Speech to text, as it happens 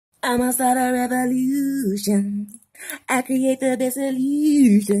I'ma start a revolution. I create the best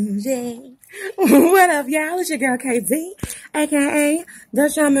solutions, yeah. What up, y'all? It's your girl KZ, aka the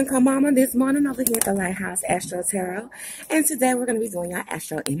Shaman Kamama, this morning over here at the Lighthouse Astro Tarot. And today we're going to be doing our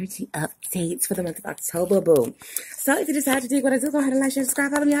Astro Energy updates for the month of October, boo. So if you decide to dig what I do, go ahead and like, share,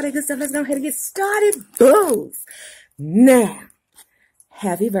 subscribe, follow me, all that good stuff. Let's go ahead and get started, boos. Now,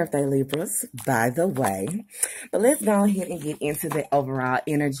 happy birthday, Libras, by the way. But let's go ahead and get into the overall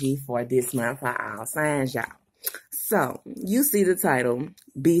energy for this month for all signs, y'all. So, you see the title,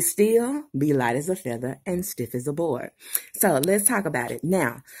 Be Still, Be Light as a Feather, and Stiff as a Board. So, let's talk about it.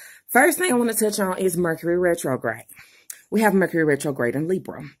 Now, first thing I want to touch on is Mercury retrograde. We have Mercury retrograde in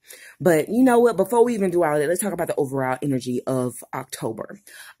Libra. But you know what? Before we even do all that, let's talk about the overall energy of October.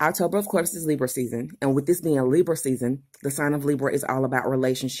 October, of course, is Libra season. And with this being Libra season, the sign of Libra is all about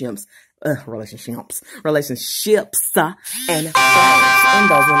relationships, and friends in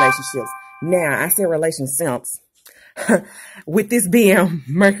those relationships. Now, I say relationships. With this being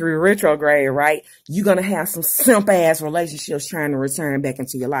Mercury retrograde, right? You're going to have some simp-ass relationships trying to return back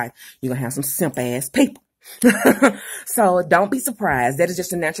into your life. You're going to have some simp-ass people. So don't be surprised. That is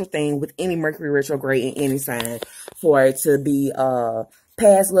just a natural thing with any Mercury retrograde in any sign for it to be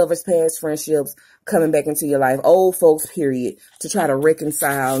past lovers, past friendships coming back into your life, old folks, period, to try to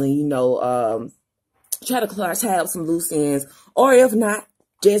reconcile and, you know, try to tie up some loose ends, or if not,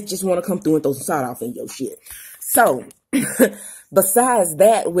 just want to come through and throw some salt off in your shit. So, besides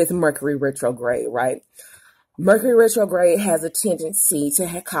that, with Mercury retrograde, right? Mercury retrograde has a tendency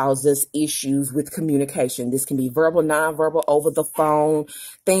to cause us issues with communication. This can be verbal, nonverbal, over the phone,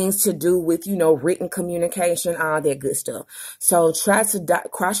 things to do with, you know, written communication, all that good stuff. So try to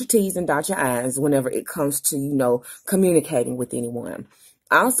cross your T's and dot your I's whenever it comes to, you know, communicating with anyone.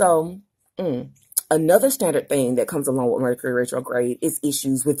 Also, another standard thing that comes along with Mercury retrograde is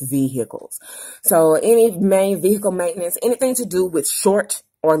issues with vehicles. So any main vehicle maintenance, anything to do with short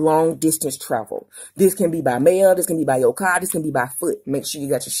or long distance travel. This can be by mail, this can be by your car, this can be by foot. Make sure you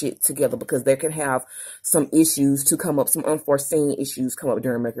got your shit together because there can have some issues to come up, some unforeseen issues come up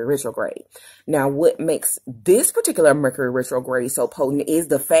during Mercury retrograde. Now, what makes this particular Mercury retrograde so potent is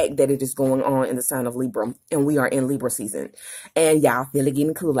the fact that it is going on in the sign of Libra, and we are in Libra season. And y'all feel it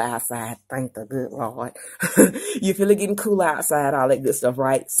getting cooler outside. Thank the good Lord. You feel it getting cooler outside, all that good stuff,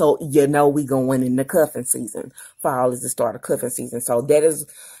 right? So, you know, we going in the cuffing season. Fall is the start of cuffing season. So that is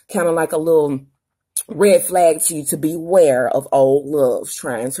kind of like a little red flag to you to beware of old loves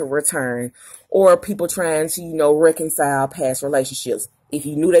trying to return or people trying to, you know, reconcile past relationships. If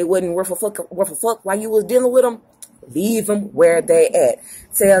you knew they wasn't worth a fuck while you was dealing with them, leave them where they at.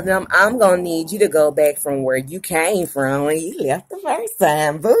 Tell them, I'm going to need you to go back from where you came from when you left the first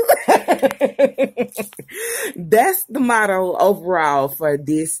time, boo. That's the motto overall for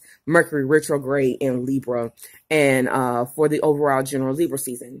this Mercury retrograde in Libra and for the overall general Libra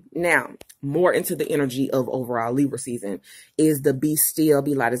season. Now, more into the energy of overall Libra season is the be still,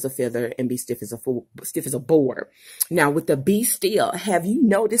 be light as a feather, and be stiff as a board. Now, with the be still, have you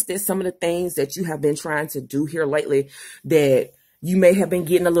noticed that some of the things that you have been trying to do here lately that you may have been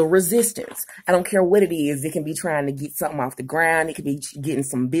getting a little resistance? I don't care what it is. It can be trying to get something off the ground. It could be getting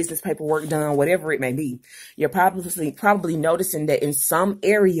some business paperwork done, whatever it may be. You're probably noticing that in some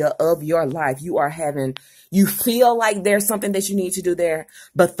area of your life, you feel like there's something that you need to do there,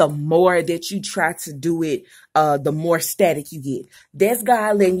 but the more that you try to do it, the more static you get. That's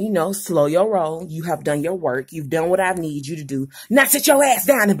God letting you know, slow your roll. You have done your work. You've done what I need you to do. Now sit your ass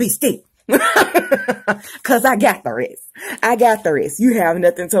down and be still. Cause I got the rest. I got the rest. You have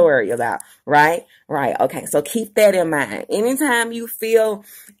nothing to worry about. Right? Right. Okay. So keep that in mind. Anytime you feel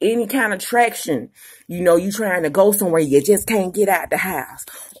any kind of traction, you know, you trying to go somewhere, you just can't get out the house.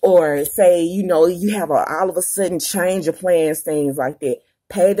 Or say, you know, you have all of a sudden change of plans, things like that.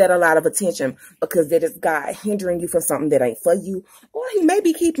 Pay that a lot of attention because that is God hindering you from something that ain't for you. Or he may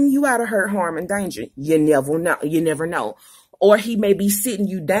be keeping you out of hurt, harm, and danger. You never know. You never know. Or he may be sitting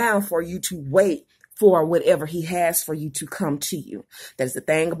you down for you to wait for whatever he has for you to come to you. That's the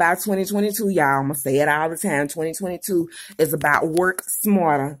thing about 2022, y'all. I'm going to say it all the time. 2022 is about work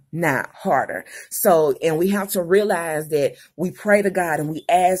smarter, not harder. So, and we have to realize that we pray to God and we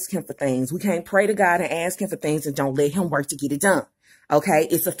ask him for things. We can't pray to God and ask him for things and don't let him work to get it done. Okay?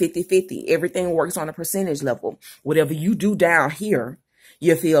 It's a 50-50. Everything works on a percentage level. Whatever you do down here,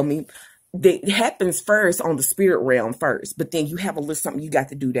 you feel me? That happens first on the spirit realm first, but then you have a little something you got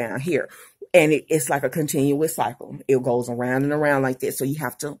to do down here. And it's like a continuous cycle. It goes around and around like this. So you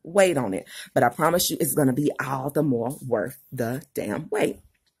have to wait on it. But I promise you, it's going to be all the more worth the damn wait.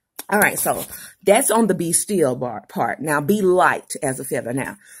 All right, so that's on the be still part. Now, be light as a feather.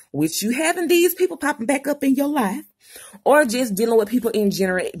 Now, with you having these people popping back up in your life, or just dealing with people in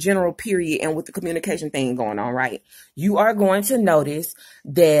general period, and with the communication thing going on, right? You are going to notice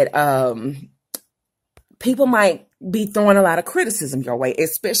that people might be throwing a lot of criticism your way,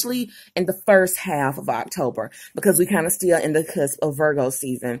 especially in the first half of October, because we kind of still in the cusp of Virgo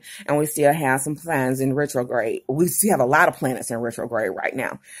season, and we still have some planets in retrograde. We still have a lot of planets in retrograde right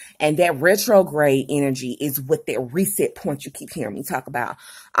now. And that retrograde energy is with that reset point you keep hearing me talk about.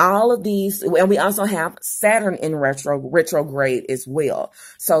 All of these, and we also have Saturn in retrograde as well.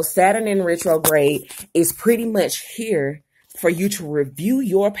 So Saturn in retrograde is pretty much here for you to review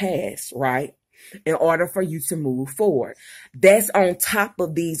your past, right? In order for you to move forward. That's on top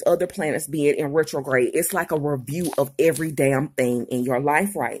of these other planets being in retrograde. It's like a review of every damn thing in your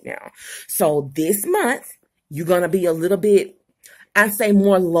life right now. So this month, you're going to be a little bit, I'd say,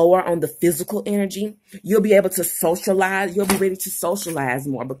 more lower on the physical energy. You'll be able to socialize. You'll be ready to socialize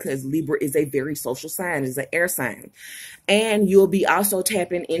more, because Libra is a very social sign. It's an air sign. And you'll be also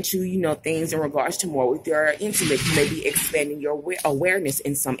tapping into, you know, things in regards to more with your intellect. You may be expanding your awareness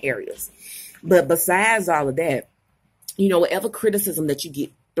in some areas. But besides all of that, you know, whatever criticism that you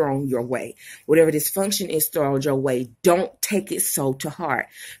get thrown your way, whatever dysfunction is thrown your way, don't take it so to heart.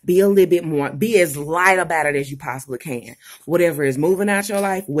 Be a little bit more, be as light about it as you possibly can. Whatever is moving out your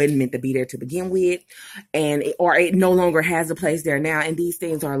life wasn't meant to be there to begin with, or it no longer has a place there now. And these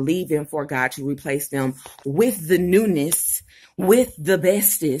things are leaving for God to replace them with the newness, with the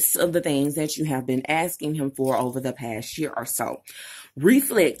bestest of the things that you have been asking Him for over the past year or so.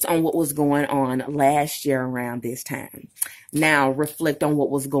 Reflect on what was going on last year around this time. Now reflect on what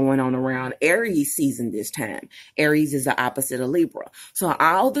was going on around Aries season this time. Aries is the opposite of Libra. So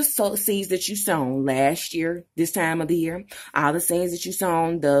all the seeds that you sown last year, this time of the year, all the seeds that you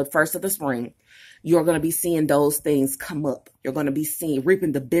sown the first of the spring, you're going to be seeing those things come up. You're going to be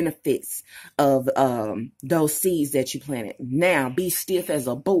reaping the benefits of those seeds that you planted. Now, be stiff as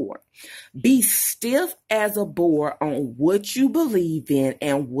a board. Be stiff as a board on what you believe in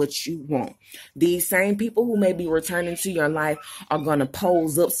and what you want. These same people who may be returning to your life are going to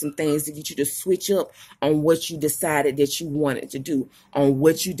pose up some things to get you to switch up on what you decided that you wanted to do, on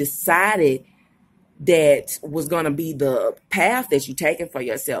what you decided that was going to be the path that you're taking for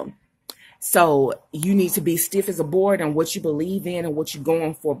yourself. So you need to be stiff as a board on what you believe in and what you're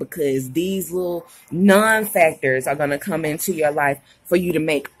going for, because these little non-factors are going to come into your life for you to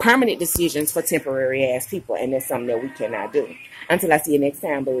make permanent decisions for temporary ass people. And that's something that we cannot do. Until I see you next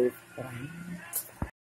time, boo. Bye.